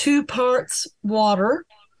to 2 parts water,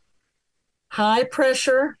 high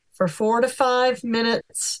pressure for 4 to 5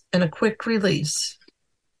 minutes, and a quick release.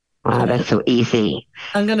 Wow, that's so easy.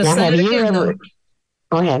 I'm going to say it again.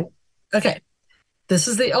 Go ahead. Okay. This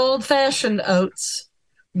is the old-fashioned oats.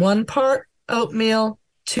 1 part oatmeal,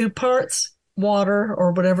 2 parts water,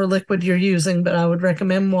 or whatever liquid you're using, but I would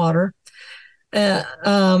recommend water. And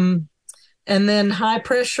then high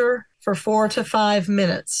pressure for 4 to 5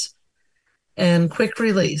 minutes and quick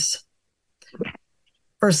release.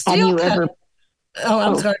 For steel cut.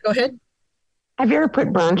 I'm sorry. Go ahead. Have you ever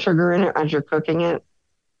put brown sugar in it as you're cooking it?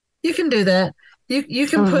 You can do that. You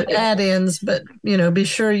can put add-ins, but be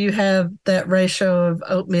sure you have that ratio of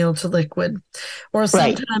oatmeal to liquid. Or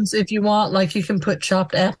sometimes if you want, like you can put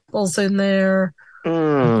chopped apples in there,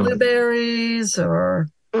 blueberries, or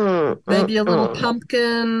maybe a little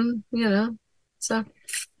pumpkin, so.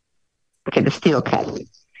 Okay, the steel cut.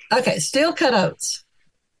 Okay, steel cut oats.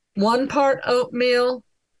 1 part oatmeal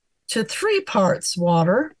to 3 parts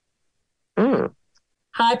water.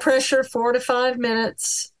 High pressure 4 to 5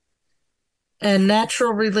 minutes. And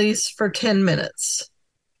natural release for 10 minutes.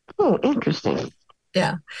 Oh, interesting.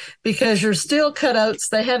 Yeah, because your steel cut oats,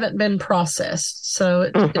 they haven't been processed, so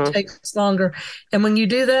it takes longer. And when you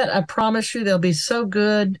do that, I promise you they'll be so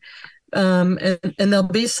good, and they'll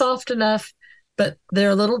be soft enough, but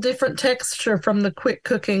they're a little different texture from the quick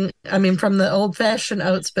cooking, from the old-fashioned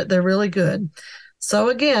oats, but they're really good. So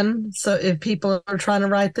again, if people are trying to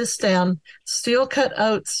write this down, steel cut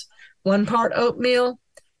oats, 1 part oatmeal,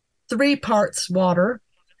 3 parts water,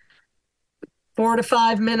 4 to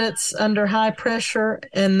 5 minutes under high pressure,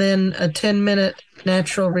 and then a 10-minute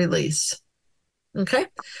natural release. Okay?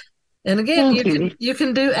 And again, you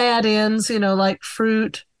can do add-ins, like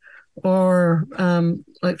fruit or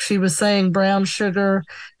like she was saying, brown sugar.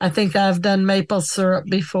 I think I've done maple syrup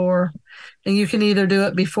before. And you can either do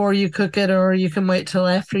it before you cook it or you can wait till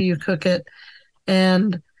after you cook it.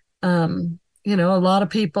 And a lot of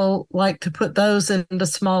people like to put those into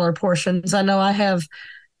smaller portions. I know I have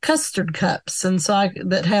custard cups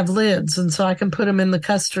that have lids, and so I can put them in the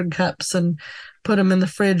custard cups and put them in the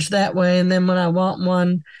fridge that way. And then when I want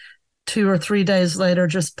one 2 or 3 days later,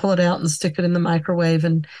 just pull it out and stick it in the microwave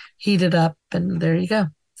and heat it up, and there you go.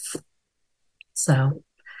 So,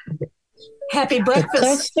 happy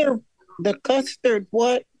breakfast. The custard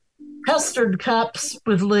what? Custard cups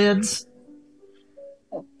with lids.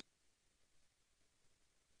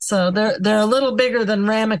 So they're a little bigger than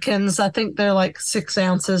ramekins. I think they're like 6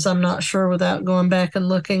 ounces. I'm not sure without going back and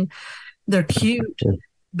looking. They're cute,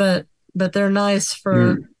 but they're nice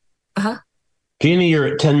for. Jeannie, you're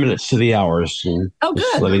at 10 minutes to the hours. Oh, good.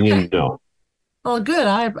 Just letting you know. Well, good.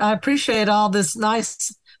 I appreciate all this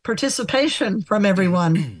nice participation from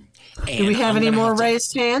everyone. Do we have any more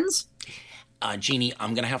raised hands? Jeannie,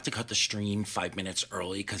 I'm going to have to cut the stream 5 minutes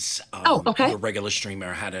early because okay. The regular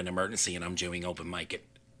streamer had an emergency and I'm doing open mic at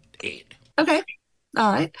 8. Okay.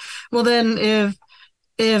 All right. Well, then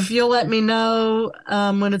if you'll let me know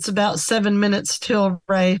when it's about 7 minutes till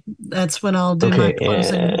Ray, that's when I'll do my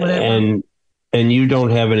closing. Whatever. And you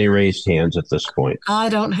don't have any raised hands at this point. I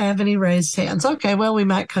don't have any raised hands. Okay. Well, we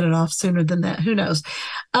might cut it off sooner than that. Who knows?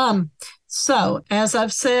 So, as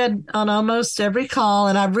I've said on almost every call,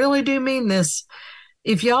 and I really do mean this,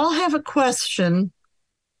 if y'all have a question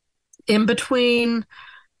in between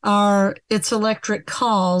our It's Electric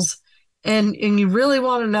calls and you really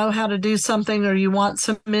want to know how to do something, or you want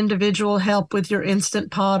some individual help with your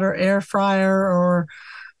Instant Pot or air fryer or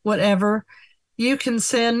whatever, you can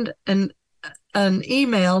send an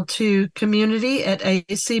email to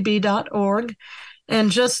community@acb.org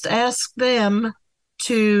and just ask them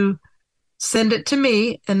to send it to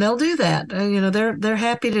me, and they'll do that. They're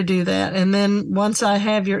happy to do that. And then once I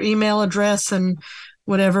have your email address and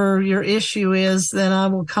whatever your issue is, then I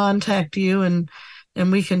will contact you and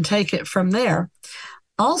we can take it from there.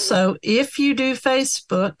 Also, if you do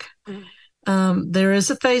Facebook, there is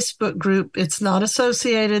a Facebook group. It's not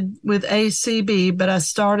associated with ACB, but I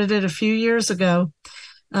started it a few years ago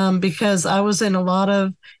because I was in a lot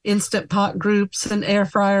of Instant Pot groups and air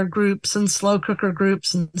fryer groups and slow cooker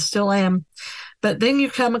groups, and still am. But then you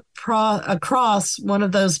come across one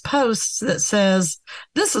of those posts that says,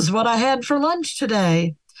 "This is what I had for lunch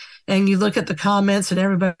today." And you look at the comments and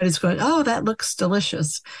everybody's going, "Oh, that looks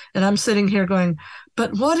delicious." And I'm sitting here going,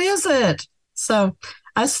 "But what is it?" So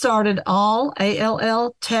I started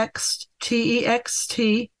ALL Text,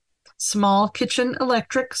 TEXT, Small Kitchen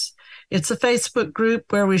Electrics. It's a Facebook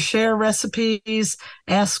group where we share recipes,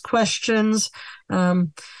 ask questions.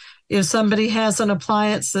 If somebody has an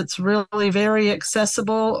appliance that's really very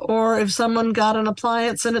accessible, or if someone got an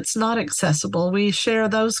appliance and it's not accessible, we share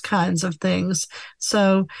those kinds of things.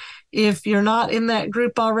 So if you're not in that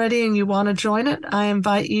group already and you want to join it, I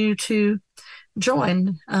invite you to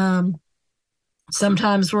join.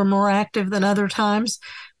 Sometimes we're more active than other times,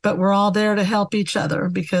 but we're all there to help each other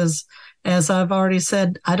because, as I've already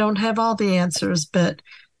said, I don't have all the answers, but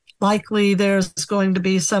likely there's going to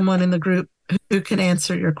be someone in the group who can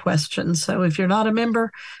answer your questions. So if you're not a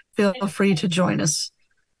member, feel free to join us.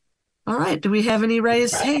 All right. Do we have any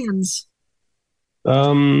raised hands?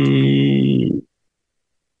 No,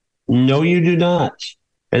 you do not.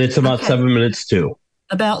 And it's about 7 minutes too.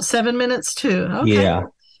 About 7 minutes too. Okay. Yeah.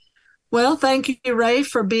 Well, thank you, Ray,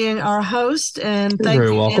 for being our host. And You're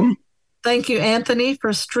very welcome. Thank you, Anthony,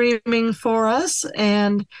 for streaming for us.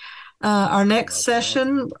 And our next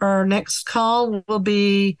session, our next call will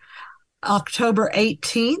be October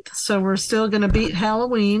 18th. So we're still going to beat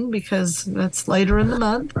Halloween because that's later in the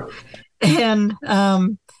month. And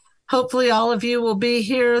hopefully all of you will be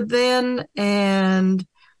here then. And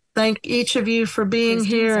thank each of you for being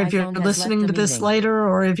here. If you're listening to this later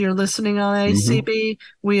or if you're listening on ACB,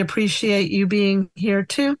 we appreciate you being here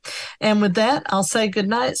too. And with that, I'll say good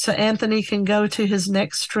night so Anthony can go to his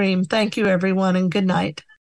next stream. Thank you, everyone, and good night.